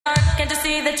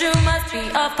see that you must be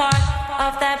a part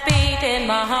of that beat in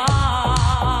my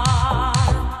heart.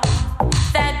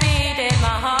 That beat in my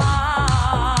heart.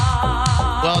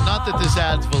 Well, not that this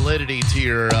adds validity to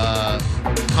your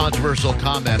controversial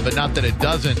comment, but not that it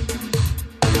doesn't.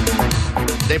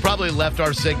 They probably left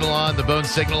our signal on, the Bone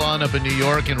signal on up in New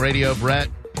York, and Radio Brett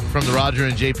from the Roger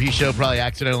and JP show probably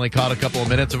accidentally caught a couple of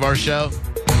minutes of our show.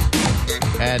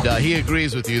 And he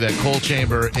agrees with you that Coal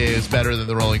Chamber is better than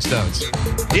the Rolling Stones.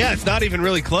 Yeah, it's not even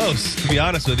really close, to be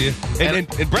honest with you. And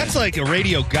Brett's like a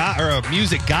radio guy or a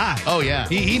music guy. Oh, yeah.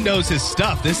 He knows his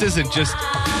stuff. This isn't just...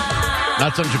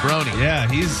 Not some jabroni. Yeah,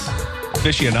 he's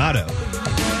aficionado.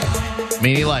 I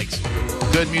mean, he likes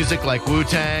good music like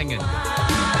Wu-Tang and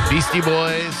Beastie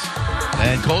Boys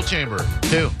and Coal Chamber,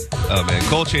 too. Oh, man.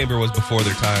 Coal Chamber was before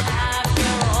their time.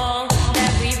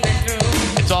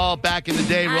 It's all back in the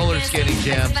day roller skating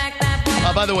jams.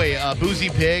 By the way, Boozy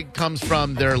Pig comes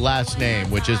from their last name,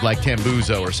 which is like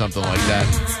Tambuzo or something like that.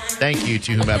 Thank you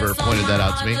to whomever pointed that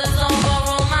out to me.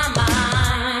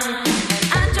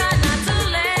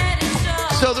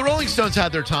 So the Rolling Stones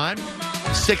had their time.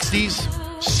 60s,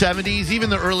 70s, even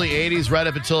the early 80s, right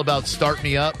up until about Start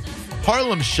Me Up.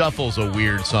 Harlem Shuffle's a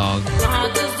weird song.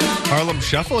 Harlem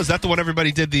Shuffle? Is that the one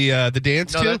everybody did the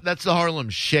dance to? No, that's the Harlem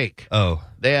Shake. Oh.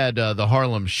 They had the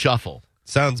Harlem Shuffle.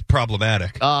 Sounds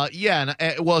problematic. Yeah,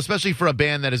 well, especially for a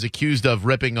band that is accused of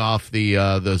ripping off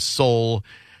the soul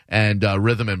and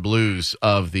rhythm and blues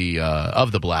of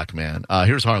the black man.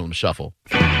 Here's Harlem Shuffle.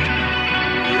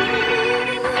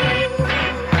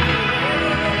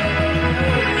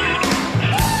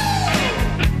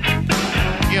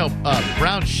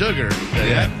 Brown Sugar,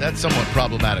 that's somewhat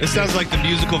problematic. This sounds like the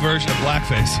musical version of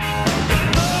Blackface.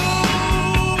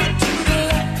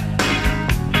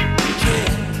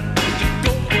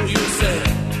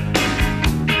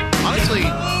 Honestly,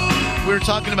 we were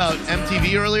talking about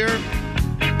MTV earlier,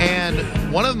 and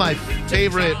one of my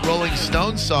favorite Rolling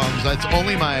Stones songs, I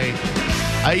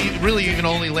really even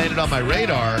only landed on my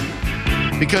radar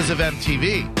because of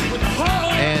MTV.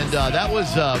 And that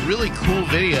was a really cool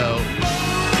video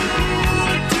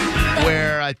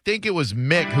where I think it was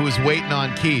Mick who was waiting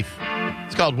on Keith.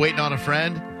 It's called Waiting on a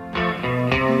Friend.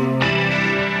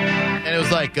 And it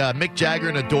was like Mick Jagger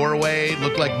in a doorway,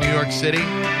 looked like New York City.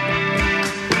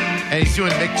 And he's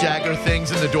doing Mick Jagger things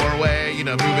in the doorway,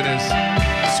 moving his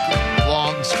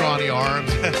long, scrawny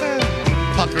arms,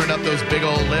 puckering up those big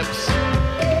old lips.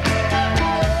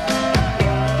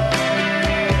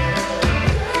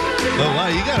 Oh, wow,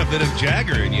 you got a bit of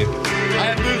Jagger in you. I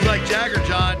have moves like Jagger,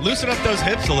 John. Loosen up those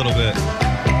hips a little bit.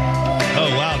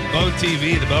 Oh, wow. Bone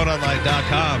TV,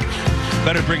 theboneonline.com.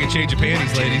 Better bring a change of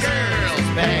panties, ladies. Girls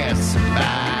pass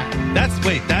by. That's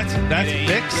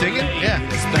Mick singing? Yeah.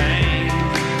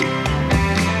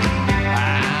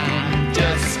 I'm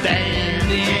just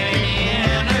standing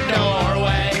in a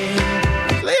doorway.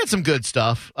 They had some good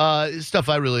stuff. Stuff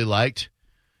I really liked.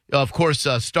 Of course,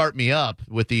 Start Me Up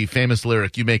with the famous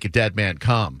lyric, "You make a dead man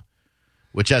come,"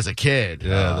 which as a kid...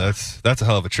 Yeah, that's a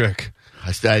hell of a trick.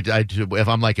 If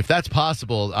that's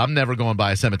possible, I'm never going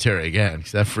by a cemetery again,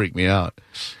 because that freaked me out.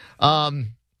 So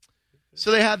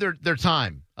they had their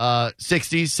time,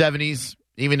 60s, 70s,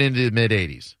 even into the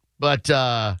mid-80s. But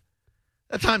that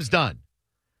time's done.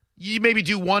 You maybe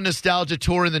do one nostalgia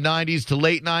tour in the 90s to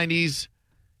late 90s,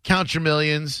 count your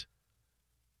millions,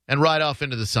 and ride off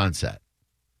into the sunset.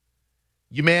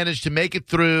 You managed to make it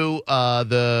through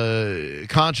the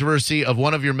controversy of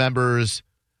one of your members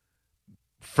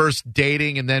first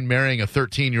dating and then marrying a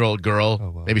 13-year-old girl.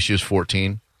 Oh, wow. Maybe she was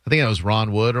 14. I think that was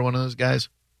Ron Wood or one of those guys.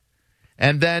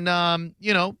 And then,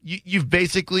 you've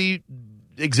basically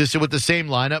existed with the same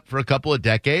lineup for a couple of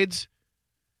decades.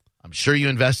 I'm sure you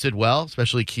invested well,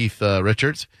 especially Keith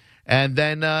Richards. And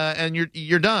then and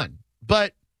you're done.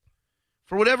 But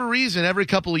for whatever reason, every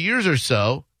couple of years or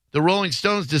so, the Rolling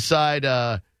Stones decide,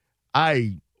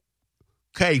 hey,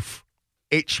 Keith,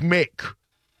 it's Mick.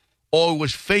 I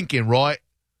was thinking, right,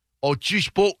 I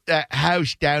just bought that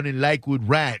house down in Lakewood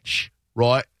Ranch,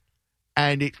 right,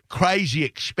 and it's crazy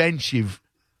expensive,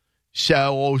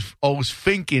 so I was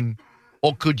thinking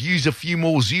I could use a few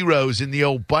more zeros in the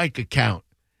old bank account.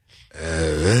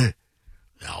 I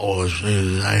was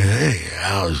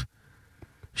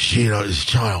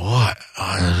trying to what?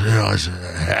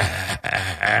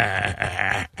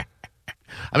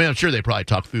 I mean, I'm sure they probably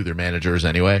talked through their managers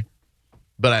anyway,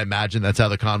 but I imagine that's how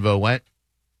the convo went.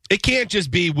 It can't just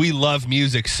be we love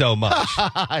music so much.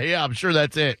 Yeah, I'm sure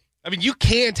that's it. I mean, you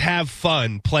can't have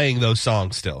fun playing those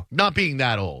songs still. Not being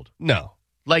that old. No.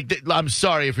 I'm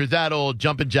sorry, if you're that old,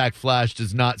 Jumpin' Jack Flash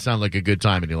does not sound like a good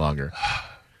time any longer.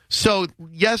 So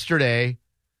yesterday,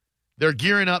 they're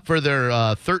gearing up for their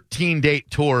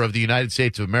 13-date tour of the United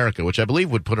States of America, which I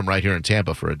believe would put them right here in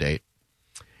Tampa for a date.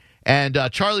 And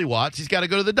Charlie Watts, he's got to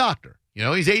go to the doctor. You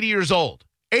know, he's 80 years old.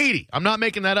 80. I'm not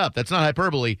making that up. That's not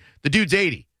hyperbole. The dude's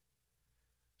 80.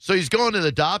 So he's going to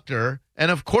the doctor,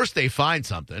 and of course they find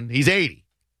something. He's 80.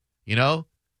 You know?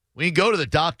 When you go to the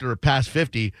doctor past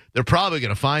 50, they're probably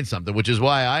going to find something, which is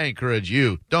why I encourage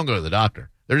you, don't go to the doctor.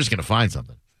 They're just going to find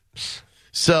something.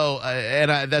 So,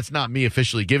 that's not me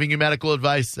officially giving you medical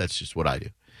advice. That's just what I do.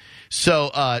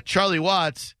 So, Charlie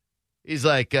Watts, he's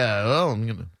like, I'm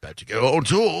going to have to go on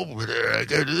tour,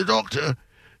 go to the doctor.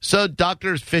 So,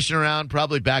 doctor's fishing around,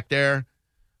 probably back there,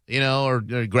 you know, or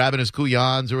grabbing his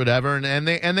couillons or whatever, and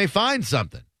they find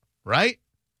something, right?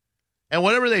 And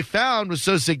whatever they found was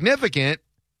so significant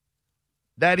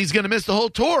that he's going to miss the whole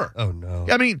tour. Oh, no.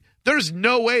 I mean, there's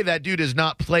no way that dude has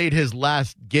not played his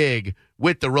last gig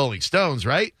with the Rolling Stones,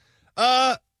 right?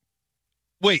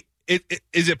 Wait,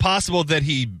 is it possible that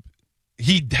he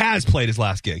has played his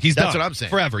last gig? That's what I'm saying.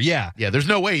 Forever, yeah. Yeah, there's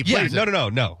no way he plays it.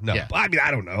 No. Yeah. I mean, I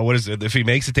don't know. What is it? If he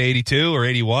makes it to 82 or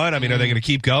 81, I mean, are they going to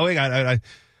keep going? I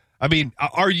mean,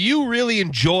 are you really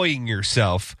enjoying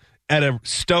yourself at a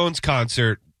Stones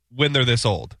concert when they're this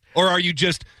old? Or are you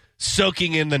just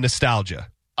soaking in the nostalgia?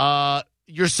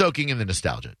 You're soaking in the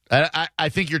nostalgia. I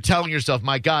think you're telling yourself,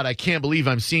 my God, I can't believe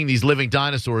I'm seeing these living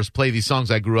dinosaurs play these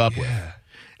songs I grew up with.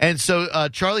 And so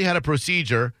Charlie had a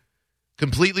procedure,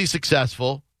 completely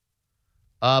successful,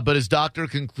 but his doctor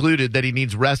concluded that he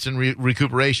needs rest and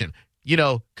recuperation, you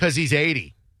know, because he's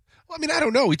 80. Well, I mean, I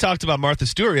don't know. We talked about Martha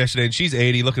Stewart yesterday, and she's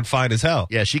 80, looking fine as hell.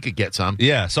 Yeah, she could get some.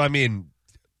 Yeah, so I mean,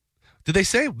 did they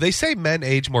say men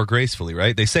age more gracefully,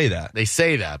 right? They say that. They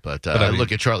say that, but I mean,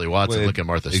 look at Charlie Watts and look at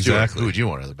Martha Stewart. Exactly. Who would you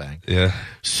want to bang? Yeah.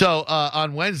 So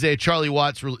on Wednesday, Charlie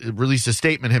Watts released a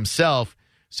statement himself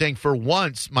saying, for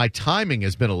once, my timing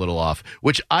has been a little off,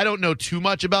 which I don't know too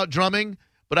much about drumming,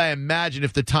 but I imagine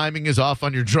if the timing is off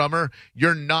on your drummer,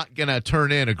 you're not going to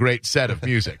turn in a great set of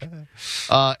music.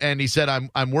 And he said,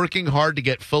 I'm working hard to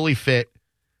get fully fit,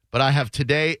 but I have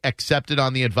today accepted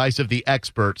on the advice of the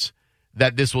experts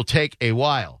that this will take a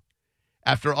while.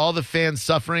 After all the fans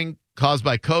suffering caused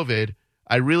by COVID,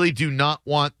 I really do not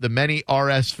want the many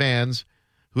RS fans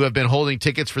who have been holding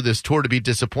tickets for this tour to be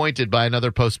disappointed by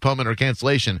another postponement or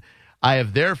cancellation. I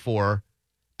have therefore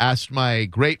asked my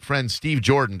great friend Steve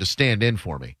Jordan to stand in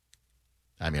for me.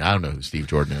 I mean, I don't know who Steve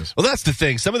Jordan is. Well, that's the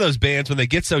thing. Some of those bands, when they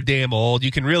get so damn old,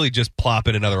 you can really just plop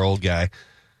in another old guy.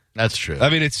 That's true. I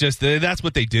mean, it's just, that's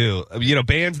what they do. You know,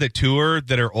 bands that tour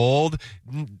that are old,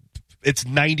 it's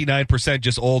 99%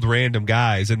 just old random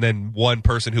guys and then one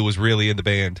person who was really in the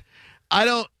band. I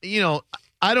don't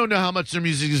know how much their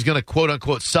music is going to quote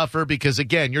unquote suffer because,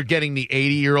 again, you're getting the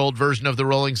 80-year-old version of the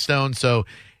Rolling Stones. So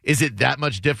is it that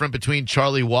much different between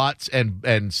Charlie Watts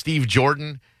and Steve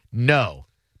Jordan? No.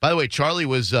 By the way, Charlie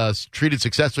was treated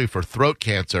successfully for throat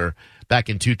cancer back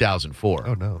in 2004.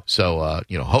 Oh, no. So,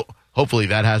 hopefully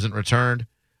that hasn't returned.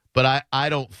 But I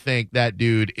don't think that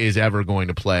dude is ever going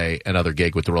to play another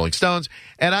gig with the Rolling Stones.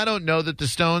 And I don't know that the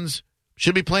Stones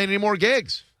should be playing any more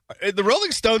gigs. The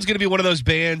Rolling Stones going to be one of those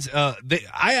bands.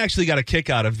 I actually got a kick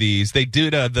out of these. They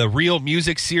did the Real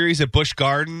Music series at Busch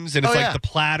Gardens, and it's like the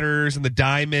Platters and the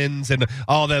Diamonds and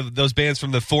all those bands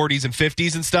from the 40s and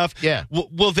 50s and stuff. Yeah.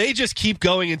 Will they just keep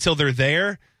going until they're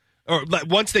there? Or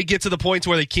once they get to the points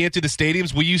where they can't do the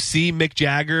stadiums, will you see Mick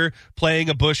Jagger playing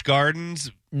a Busch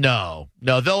Gardens? No,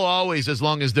 they'll always, as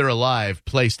long as they're alive,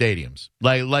 play stadiums.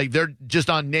 Like they're just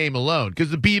on name alone. Because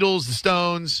the Beatles, the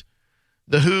Stones,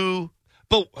 the Who.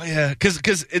 But yeah,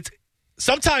 because it's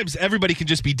sometimes everybody can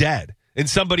just be dead, and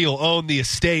somebody will own the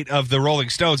estate of the Rolling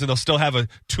Stones, and they'll still have a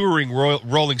touring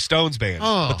Rolling Stones band,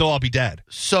 but they'll all be dead.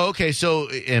 So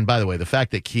and by the way, the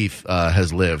fact that Keith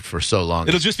has lived for so long,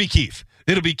 it'll just be Keith.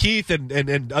 It'll be Keith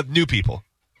and new people.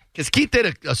 Because Keith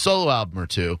did a solo album or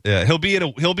two. Yeah, he'll be in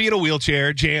a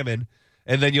wheelchair jamming,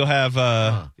 and then you'll have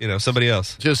somebody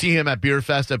else. So you'll see him at Beer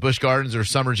Fest at Busch Gardens or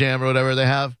Summer Jam or whatever they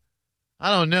have. I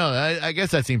don't know. I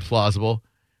guess that seems plausible.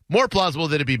 More plausible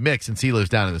than it'd be Mick since he lives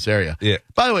down in this area. Yeah.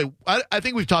 By the way, I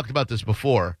think we've talked about this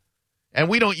before, and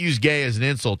we don't use gay as an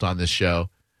insult on this show,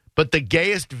 but the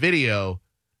gayest video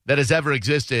that has ever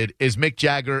existed is Mick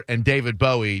Jagger and David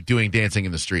Bowie doing Dancing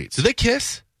in the Streets. Do they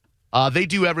kiss? They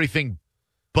do everything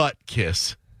but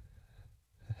kiss.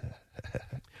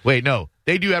 Wait, no.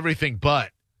 They do everything but.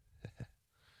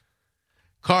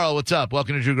 Carl, what's up?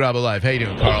 Welcome to Drew Garabo Live. How you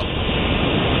doing, Carl?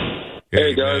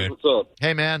 Hey, guys. What's up?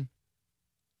 Hey, man.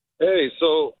 Hey,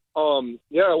 so, I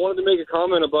wanted to make a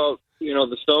comment about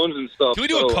the Stones and stuff. Can we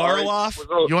do a Carl off?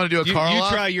 You want to do a Carl You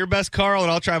off? try your best Carl,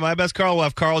 and I'll try my best Carl. We'll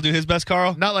have Carl do his best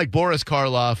Carl. Not like Boris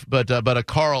Karloff, but a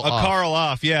Carl off. A Carl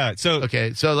off, yeah. So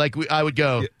Okay, so like I would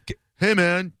go, hey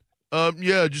man,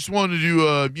 just wanted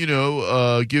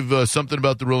to give something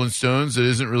about the Rolling Stones that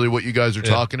isn't really what you guys are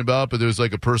talking about, but there's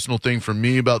like a personal thing from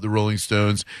me about the Rolling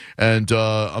Stones, and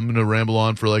I'm gonna ramble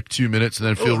on for like 2 minutes and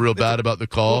then feel real bad about the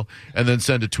call, and then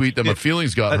send a tweet that my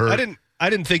feelings got hurt. I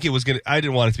didn't think it was gonna. I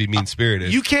didn't want it to be mean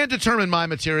spirited. You can't determine my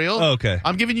material. Oh, okay.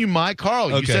 I'm giving you my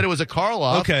Carl. You Okay. said it was a Carl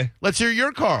off. Okay. Let's hear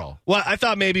your Carl. Well, I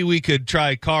thought maybe we could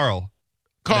try Carl.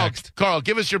 Next. Carl,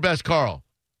 give us your best Carl.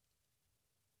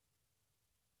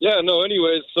 Yeah, no,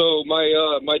 anyways, so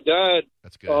my dad,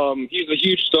 That's good. he's a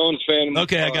huge Stones fan.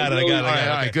 Okay, I got it. All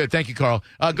right, good. Thank you, Carl.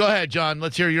 Go ahead, John.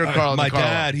 Let's hear your Carl. My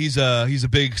dad, he's a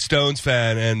big Stones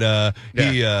fan, and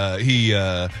he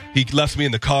left me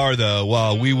in the car though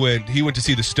while he went to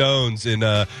see the Stones, and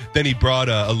then he brought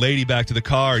a lady back to the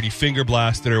car, and he finger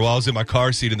blasted her while I was in my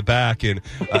car seat in the back, and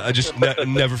I just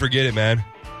never forget it, man.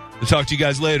 I'll talk to you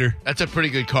guys later. That's a pretty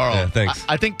good Carl. Yeah, thanks.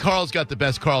 I think Carl's got the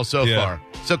best Carl so far.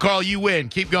 So, Carl, you win.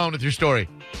 Keep going with your story.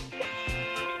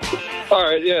 All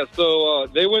right, yeah, so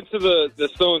they went to the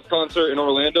Stones concert in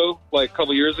Orlando like a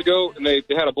couple years ago, and they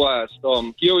had a blast.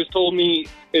 He always told me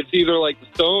it's either like the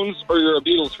Stones or you're a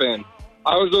Beatles fan.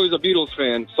 I was always a Beatles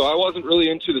fan, so I wasn't really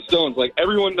into the Stones. Like,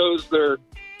 everyone knows their,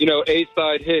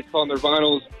 A-side hits on their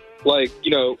vinyls, like,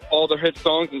 all their hit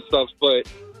songs and stuff, but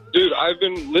dude, I've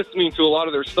been listening to a lot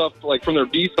of their stuff, like from their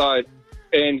B-side,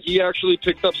 and he actually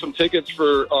picked up some tickets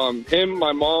for him,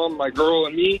 my mom, my girl,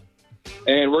 and me,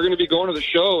 and we're going to be going to the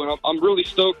show, and I'm really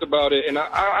stoked about it. And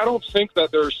I don't think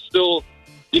that they're still,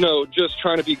 just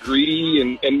trying to be greedy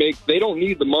and they don't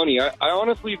need the money. I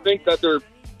honestly think that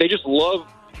they just love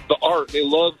the art. They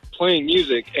love playing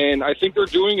music, and I think they're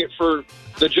doing it for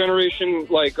the generation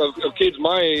like of kids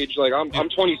my age. Like I'm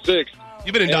 26.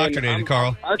 You've been indoctrinated,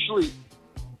 Carl. Actually.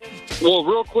 Well,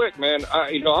 real quick, man,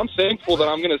 I'm thankful that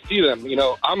I'm going to see them.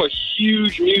 I'm a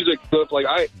huge music buff.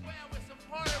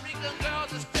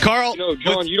 Carl,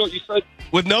 John, you said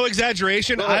with no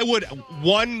exaggeration, I would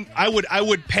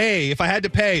pay if I had to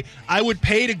pay. I would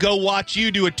pay to go watch you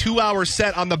do a 2-hour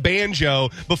set on the banjo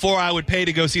before I would pay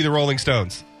to go see the Rolling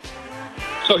Stones.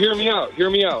 So hear me out.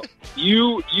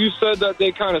 You said that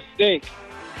they kind of stink.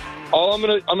 I'm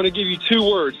gonna give you 2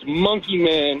 words: Monkey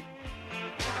Man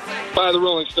by the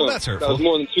Rolling Stones. Well, that's hurtful. That was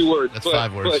more than 2 words. That's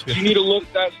 5 words. But you need to look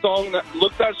that song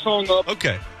up.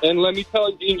 Okay. And let me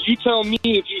tell you, and you tell me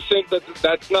if you think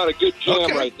that's not a good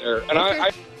jam right there. And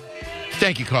I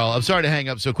Thank you, Carl. I'm sorry to hang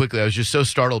up so quickly. I was just so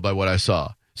startled by what I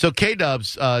saw. So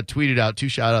K-Dubs tweeted out 2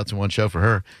 shout-outs in one show for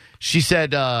her. She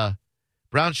said,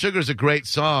 Brown Sugar's a great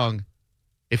song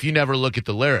if you never look at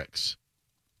the lyrics.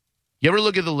 You ever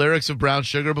look at the lyrics of Brown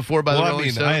Sugar before by the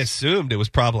Rolling Stones? I assumed it was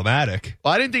problematic.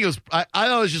 Well, I didn't think it was. I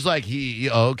thought it was just like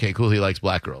okay, cool. He likes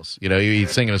black girls.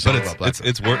 He's singing a song about black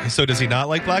girls. So does he not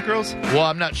like black girls? Well,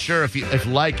 I'm not sure if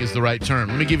like is the right term.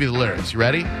 Let me give you the lyrics. You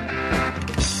ready?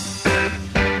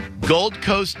 Gold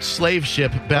Coast slave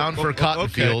ship bound for cotton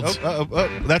fields.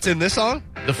 That's in this song?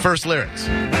 The first lyrics.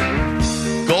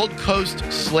 Gold Coast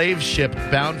slave ship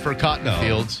bound for cotton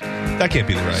fields. That can't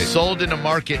be the right. Sold in a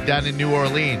market down in New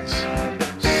Orleans.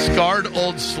 Scarred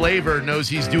old slaver knows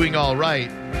he's doing all right.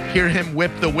 Hear him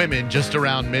whip the women just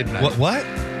around midnight. What?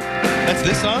 That's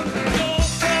this song?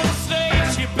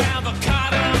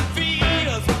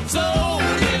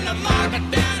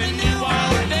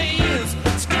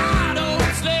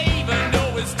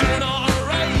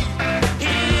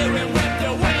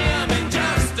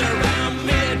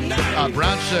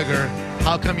 Brown Sugar,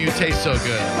 how come you taste so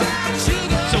good?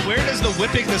 So where does the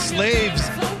whipping the slaves,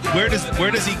 where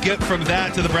does he get from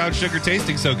that to the Brown Sugar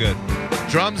tasting so good?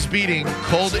 Drums beating,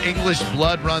 cold English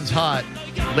blood runs hot.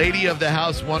 Lady of the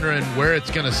house wondering where it's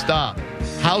going to stop.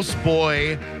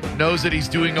 Houseboy knows that he's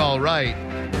doing all right.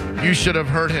 You should have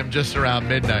heard him just around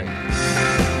midnight.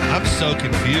 I'm so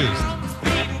confused.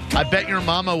 I bet your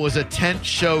mama was a tent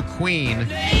show queen,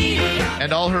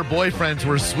 and all her boyfriends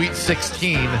were sweet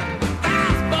 16.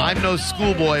 I'm no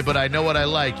schoolboy, but I know what I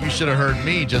like. You should have heard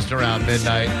me just around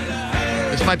midnight.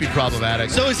 This might be problematic.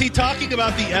 So is he talking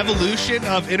about the evolution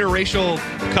of interracial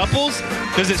couples?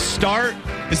 Does it start?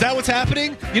 Is that what's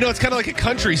happening? It's kind of like a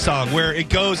country song where it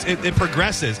goes, it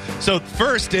progresses. So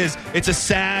first it's a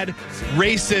sad,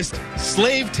 racist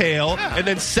slave tale, and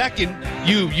then second,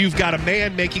 you've got a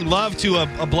man making love to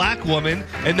a black woman,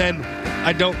 and then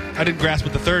I didn't grasp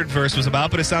what the third verse was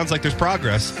about, but it sounds like there's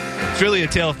progress. It's really a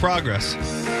tale of progress.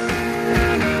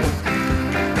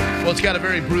 Well, it's got a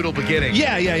very brutal beginning.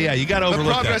 Yeah. You got to But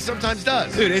overlook progress that. sometimes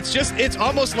does. Dude, it's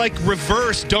almost like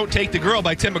reverse "Don't Take the Girl"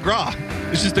 by Tim McGraw.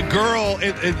 It's just the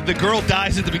girl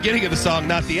dies at the beginning of the song,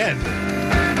 not the end.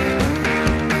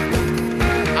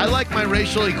 I like my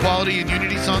racial equality and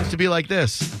unity songs to be like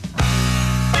this.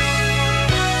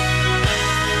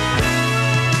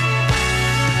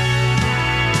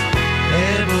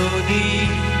 Ebony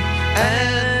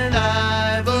and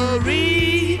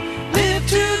ivory live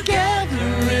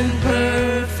together in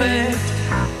perfect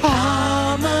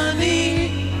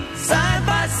harmony, side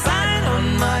by side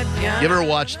on my piano. You ever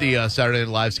watch the Saturday Night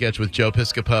Live sketch with Joe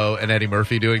Piscopo and Eddie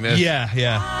Murphy doing this? Yeah.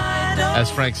 As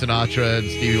Frank Sinatra and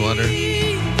Stevie Wonder.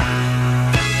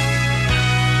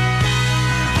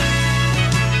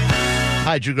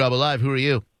 Hi, Drew Grabo Live. Who are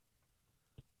you?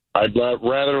 I'd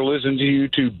rather listen to you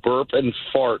two burp and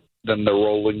fart than the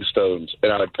Rolling Stones,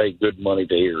 and I'd pay good money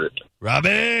to hear it.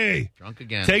 Robbie! Drunk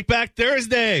again. Take Back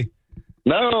Thursday.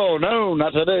 No,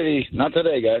 not today. Not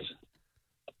today, guys.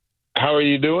 How are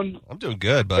you doing? I'm doing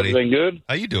good, buddy. Everything good?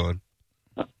 How you doing?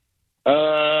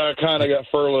 Kind of got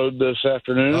furloughed this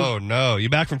afternoon. Oh, no. You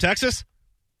back from Texas?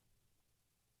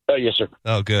 Yes, sir.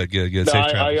 Oh, good. No,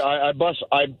 Safe travels.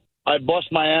 I bust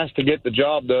my ass to get the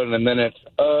job done, and then it's,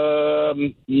 I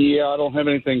don't have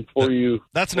anything for you.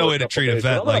 That's no way to treat a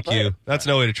vet like you. That's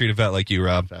no way to treat a vet like you,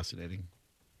 Rob. Fascinating.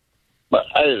 But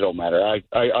it don't matter.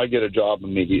 I get a job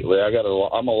immediately.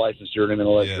 I'm a licensed journeyman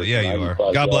electrician. Yeah, you are.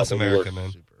 God bless America, man.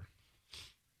 Super.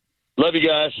 Love you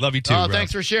guys. Love you too, Oh, Rob.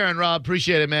 thanks for sharing, Rob.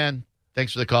 Appreciate it, man.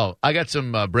 Thanks for the call. I got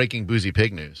some breaking Boozy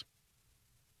Pig news.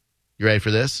 You ready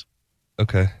for this?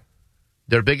 Okay.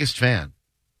 Their biggest fan,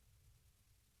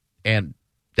 and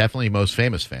definitely most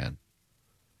famous fan.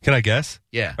 Can I guess?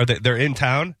 Yeah. Are they're in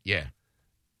town? Yeah.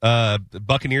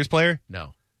 Buccaneers player?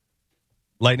 No.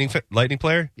 Lightning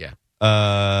player?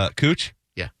 Yeah. Cooch?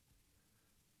 Yeah.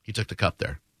 He took the cup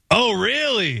there. Oh,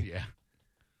 really? Yeah.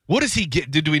 What does he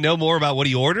get? Do we know more about what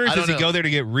he orders? I don't Does he know. go there to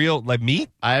get real meat?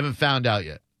 I haven't found out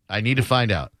yet. I need to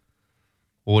find out.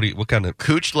 What kind of?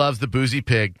 Cooch loves the Boozy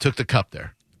Pig. Took the cup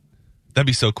there. That'd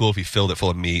be so cool if he filled it full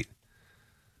of meat,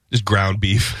 just ground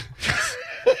beef.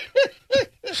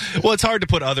 Well, it's hard to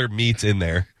put other meats in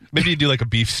there. Maybe you do like a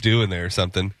beef stew in there or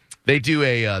something. They do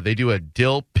a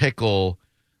dill pickle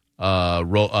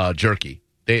jerky.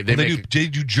 They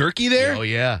do jerky there. Oh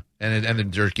yeah, and the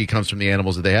jerky comes from the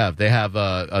animals that they have. They have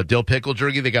a dill pickle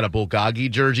jerky. They got a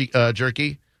bulgogi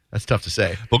jerky. That's tough to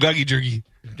say. Bulgogi jerky.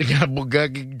 They got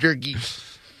bulgogi jerky.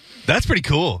 That's pretty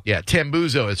cool. Yeah,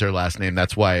 Tambuzo is her last name.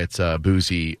 That's why it's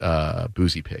boozy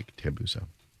pig, Tambuzo.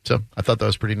 So I thought that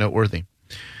was pretty noteworthy.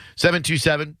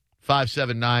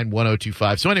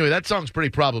 727-579-1025. So anyway, that song's pretty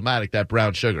problematic, that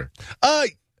Brown Sugar. I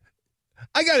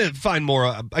gotta find more.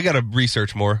 I gotta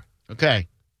research more. Okay.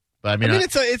 But I mean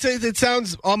it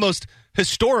sounds almost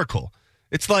historical.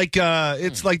 It's like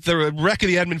the wreck of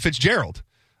the Edmund Fitzgerald.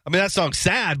 I mean, that song's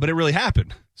sad, but it really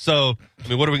happened. So, I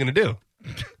mean, what are we gonna do?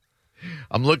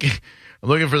 I'm looking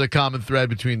for the common thread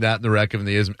between that and the wreck of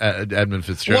the Edmund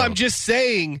Fitzgerald. Well, I'm just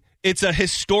saying it's a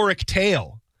historic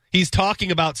tale. He's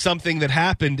talking about something that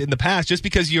happened in the past. Just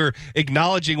because you're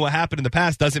acknowledging what happened in the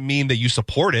past doesn't mean that you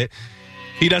support it.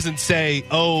 He doesn't say,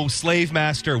 "Oh, slave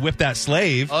master, whip that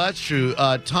slave." Oh, that's true.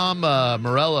 Tom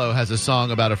Morello has a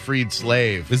song about a freed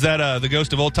slave. Is that the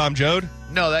ghost of old Tom Joad?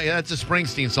 No, that's a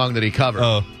Springsteen song that he covered.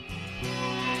 Oh.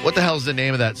 What the hell is the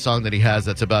name of that song that he has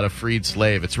that's about a freed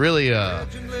slave? It's really, I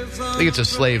think it's a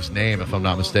slave's name, if I'm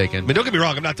not mistaken. I mean, don't get me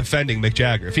wrong. I'm not defending Mick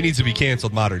Jagger. If he needs to be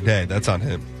canceled modern day, that's on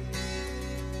him.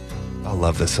 I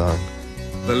love this song.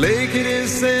 The lake, it is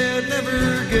said,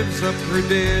 never gives up her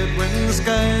dead when the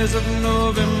skies of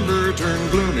November turn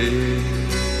gloomy.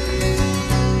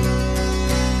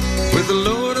 With a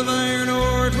load of iron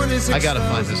ore, 26,000 I gotta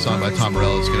find this song by Tom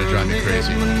Morello. It's gonna drive me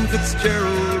crazy. Edmund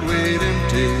Fitzgerald weighed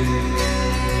empty.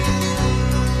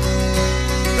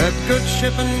 That good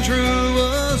ship and true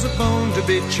was a bone to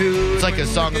be chewed. It's like a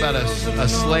song about a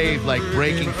slave, like,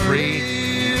 breaking free.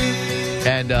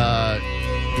 And, The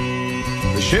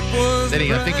ship was then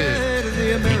he, I think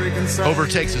the American side.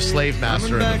 overtakes a slave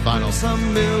master in the final part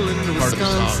of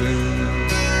the song.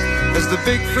 As the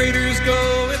big freighters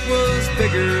go, it was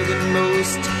bigger than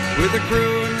most, with a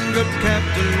crew and good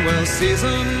captain well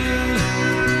seasoned,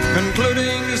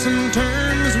 concluding some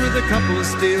terms with a couple of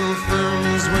steel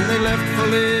firms when they left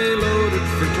fully loaded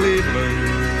for Cleveland.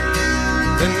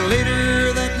 Then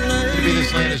later that night, Could it be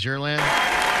This Land Is Your Land?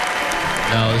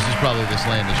 No, this is probably This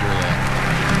Land Is Your Land.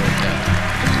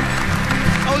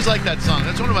 Yeah. I always like that song.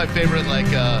 That's one of my favorite, like,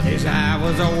 As I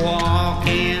was a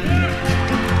walking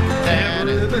down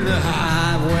the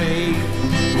highway,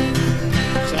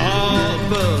 saw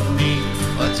above me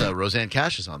well, That's Roseanne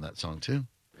Cash is on that song, too.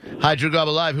 Hi, Drew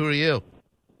Garabo Live. Who are you?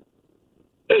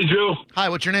 Hey, Drew. Hi,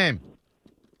 what's your name?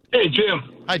 Hey, Jim.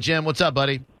 Hi, Jim. What's up,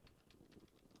 buddy?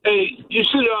 Hey, you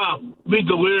should read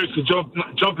the lyrics of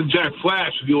Jumpin' Jack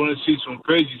Flash if you want to see some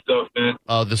crazy stuff, man.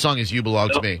 Oh, the song is You Belong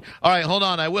to Me. All right, hold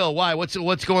on. I will. Why? What's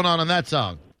going on that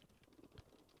song?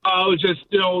 Oh, it's just,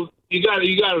 you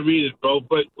gotta read it, bro.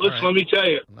 But listen, right. let me tell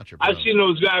you. I've seen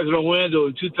those guys in Orlando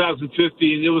in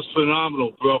 2015. It was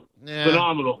phenomenal, bro. Yeah.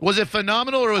 Phenomenal. Was it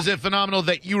phenomenal, or was it phenomenal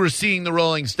that you were seeing the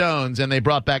Rolling Stones and they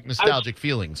brought back nostalgic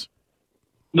feelings?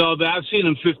 No, but I've seen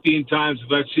them 15 times.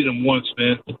 I've seen them once,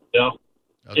 man. Yeah.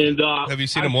 Okay. And Have you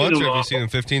seen them once, or have you seen them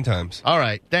 15 times? All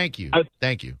right. Thank you.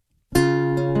 Thank you.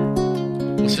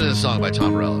 Listen to this song by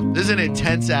Tom Morello. This is an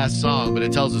intense-ass song, but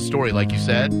it tells a story, like you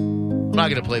said. I'm not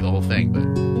going to play the whole thing, but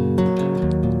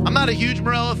I'm not a huge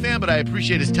Morello fan, but I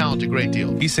appreciate his talent a great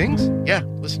deal. He sings? Yeah,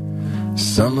 listen.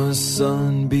 Summer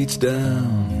sun beats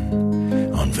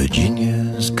down on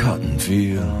Virginia's cotton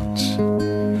fields.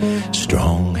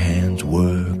 Strong hands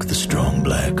work the strong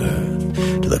black earth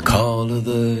to the call of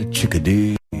the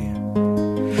chickadee.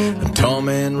 A tall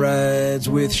man rides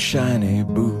with shiny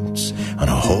boots on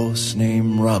a horse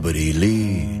named Robert E.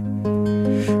 Lee.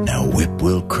 Now whip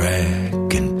will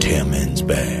crack and tear men's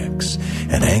backs,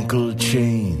 and ankle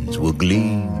chains will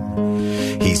gleam.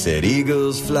 He said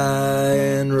eagles fly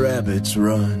and rabbits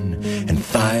run, and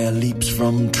fire leaps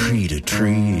from tree to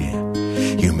tree.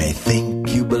 You may think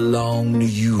you belong to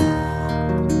you,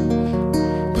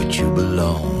 but you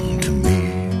belong to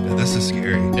me. This is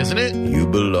scary. Isn't it? You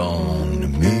belong to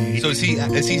me. So is he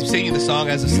singing the song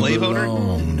as a slave owner?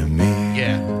 Belong to me.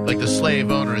 Yeah, like the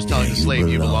slave owner is telling the slave,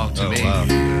 you belong to me. Wow.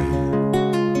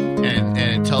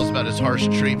 And it tells about his harsh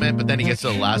treatment, but then he gets to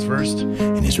the last verse.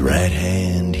 In his right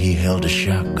hand he held a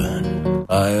shotgun.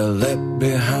 I leapt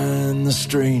behind the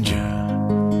stranger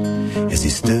as he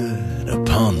stood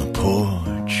upon the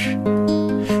porch.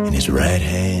 In his right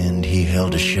hand he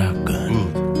held a shotgun.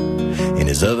 In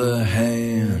his other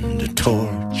hand a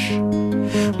torch.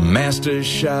 Master's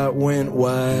shot went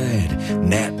wide.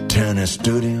 Nat Turner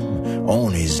stood him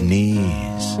on his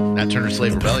knees. Nat Turner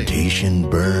Slave Rebellion. Plantation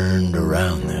burned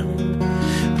around them.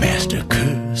 Master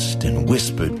cursed and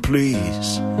whispered,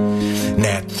 please.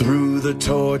 Nat threw the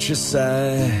torch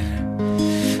aside,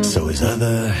 so his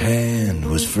other hand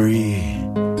was free.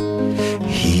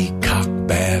 He cocked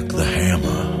back the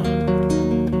hammer.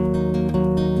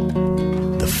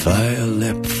 The fire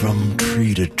leapt from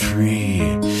tree to tree.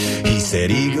 He said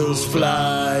eagles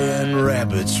fly and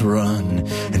rabbits run,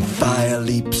 and fire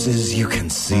leaps as you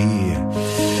can see.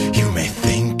 You may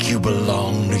think you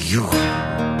belong to you,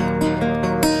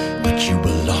 but you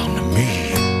belong to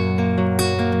me.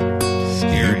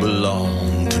 Scary. You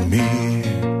belong to me.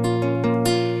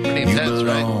 Pretty You intense,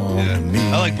 right? belong to me.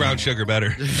 I like brown sugar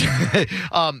better.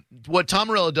 What Tom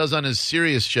Morello does on his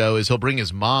Sirius show is he'll bring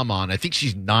his mom on. I think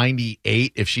she's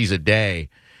 98 if she's a day,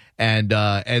 and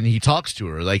he talks to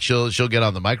her like she'll get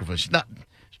on the microphone. She's not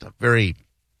very,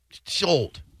 she's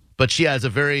old, but she has a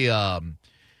very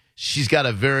she's got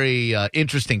a very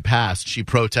interesting past. She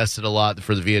protested a lot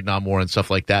for the Vietnam War and stuff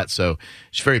like that. So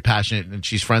she's very passionate, and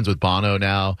she's friends with Bono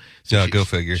now. So Yeah, go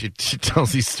figure. She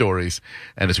tells these stories,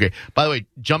 and it's great. By the way,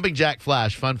 Jumping Jack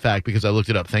Flash, fun fact, because I looked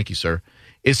it up, thank you, sir,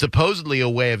 is supposedly a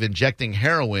way of injecting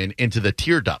heroin into the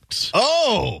tear ducts.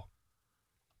 Oh!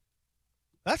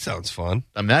 That sounds fun.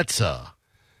 I mean, that's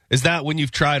Is that when you've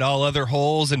tried all other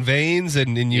holes and veins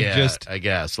and you've yeah, just... I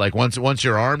guess. Like once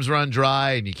your arms run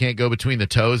dry and you can't go between the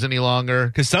toes any longer.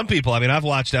 Because some people, I mean, I've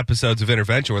watched episodes of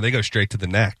Intervention where they go straight to the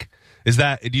neck.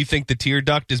 Do you think the tear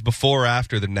duct is before or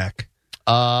after the neck?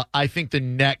 I think the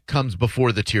neck comes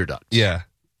before the tear ducts. Yeah.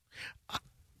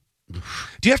 Do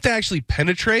you have to actually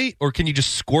penetrate, or can you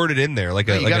just squirt it in there? You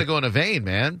got to go in a vein,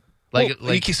 man. So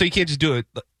you can't just do it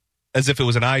as if it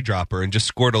was an eyedropper and just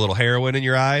squirt a little heroin in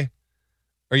your eye?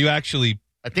 Are you actually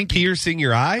piercing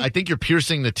your eye? I think you're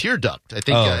piercing the tear duct. I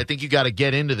think you got to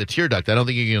get into the tear duct. I don't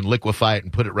think you can liquefy it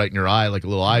and put it right in your eye like a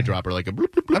little eyedropper, like a bloop,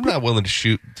 bloop, bloop. I'm not willing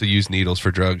to use needles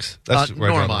for drugs. That's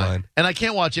where I draw the line. And I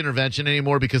can't watch Intervention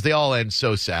anymore because they all end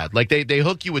so sad. Like they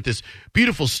hook you with this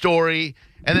beautiful story,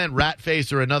 and then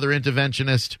Ratface or another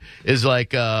interventionist is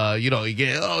like, you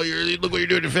get, look what you're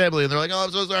doing to your family. And they're like, oh,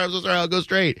 I'm so sorry, I'll go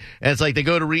straight. And it's like they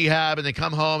go to rehab and they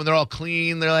come home and they're all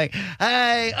clean. They're like,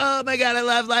 hey, oh my God, I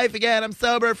love life again. I'm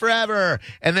sober forever.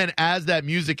 And then as that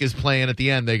music is playing at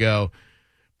the end, they go,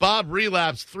 Bob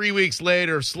relapsed 3 weeks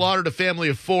later, slaughtered a family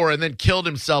of 4, and then killed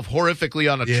himself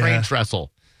horrifically on a train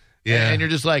trestle. Yeah. And you're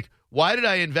just like, Why did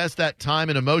I invest that time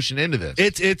and emotion into this?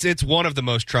 It's one of the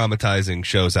most traumatizing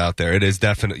shows out there. It is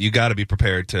definitely. You got to be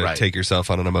prepared to take yourself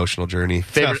on an emotional journey.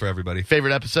 It's not for everybody.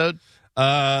 Favorite episode?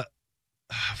 Because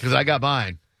I got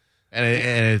mine, and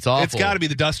it's awful. It's got to be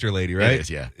the duster lady, right? It is,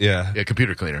 yeah. Yeah,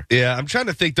 computer cleaner. Yeah, I'm trying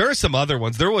to think. There are some other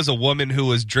ones. There was a woman who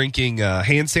was drinking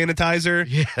hand sanitizer.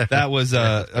 Yeah, that was.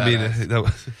 I mean, that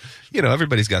was,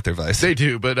 everybody's got their vice. They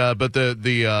do, but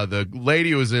the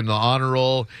lady who was in the honor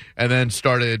roll and then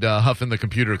started huffing the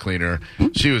computer cleaner.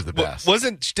 She was the best.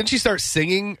 Didn't she start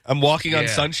singing "I'm Walking on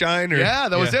Sunshine"? Yeah,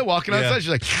 that was it. Walking on sunshine. She's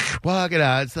like, walking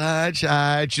on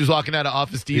sunshine. She was walking out of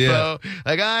Office Depot.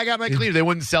 Like, I got my cleaner. They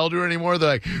wouldn't sell to her anymore. They're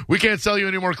like, we can't sell you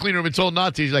any more cleaner. We've been told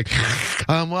not to. She's like,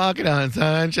 I'm walking on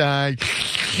sunshine.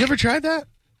 You ever tried that?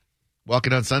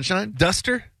 Walking on sunshine?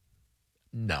 Duster?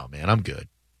 No, man, I'm good.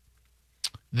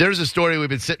 There's a story we've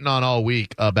been sitting on all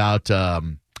week about a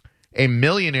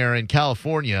millionaire in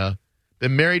California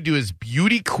been married to his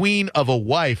beauty queen of a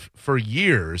wife for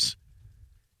years.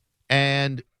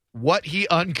 And what he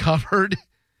uncovered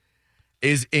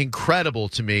is incredible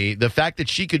to me. The fact that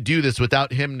she could do this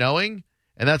without him knowing,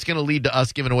 and that's going to lead to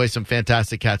us giving away some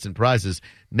fantastic cats and prizes.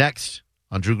 Next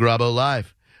on Drew Garabo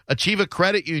Live. Achieva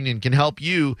Credit Union can help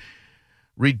you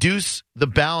reduce the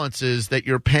balances that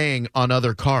you're paying on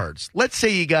other cards. Let's say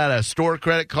you got a store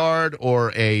credit card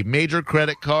or a major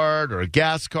credit card or a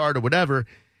gas card or whatever,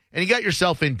 and you got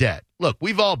yourself in debt. Look,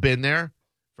 we've all been there.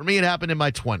 For me, it happened in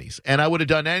my 20s, and I would have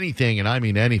done anything, and I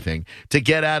mean anything, to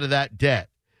get out of that debt.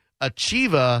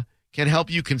 Achieva can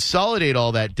help you consolidate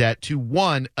all that debt to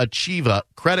one Achieva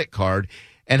credit card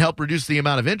and help reduce the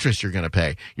amount of interest you're going to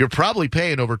pay. You're probably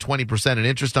paying over 20% in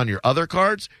interest on your other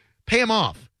cards. Pay them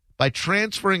off by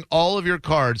transferring all of your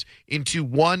cards into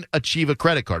one Achieva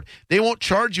credit card. They won't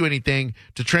charge you anything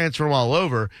to transfer them all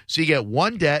over, so you get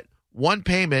one debt, one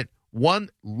payment, one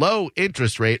low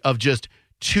interest rate of just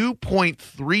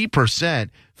 2.3%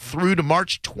 through to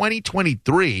March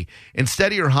 2023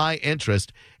 instead of your high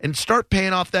interest, and start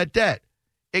paying off that debt.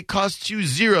 It costs you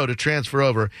 $0 to transfer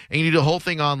over, and you do the whole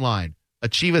thing online.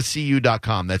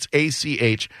 AchievaCU.com. That's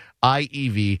AchievaCU.com.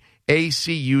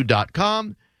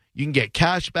 You can get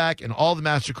cash back and all the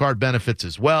MasterCard benefits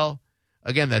as well.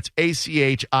 Again, that's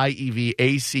AchievaCU.com.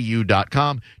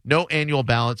 No annual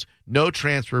balance, no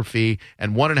transfer fee,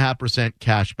 and 1.5%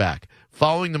 cash back.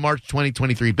 Following the March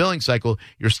 2023 billing cycle,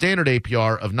 your standard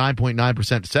APR of 9.9%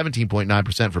 to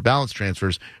 17.9% for balance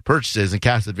transfers, purchases, and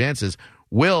cash advances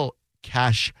will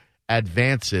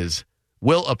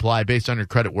apply based on your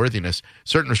credit worthiness.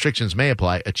 Certain restrictions may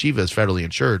apply. Achieva is federally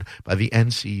insured by the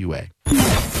NCUA.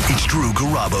 It's Drew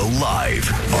Garabo live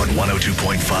on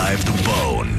 102.5 The Bone.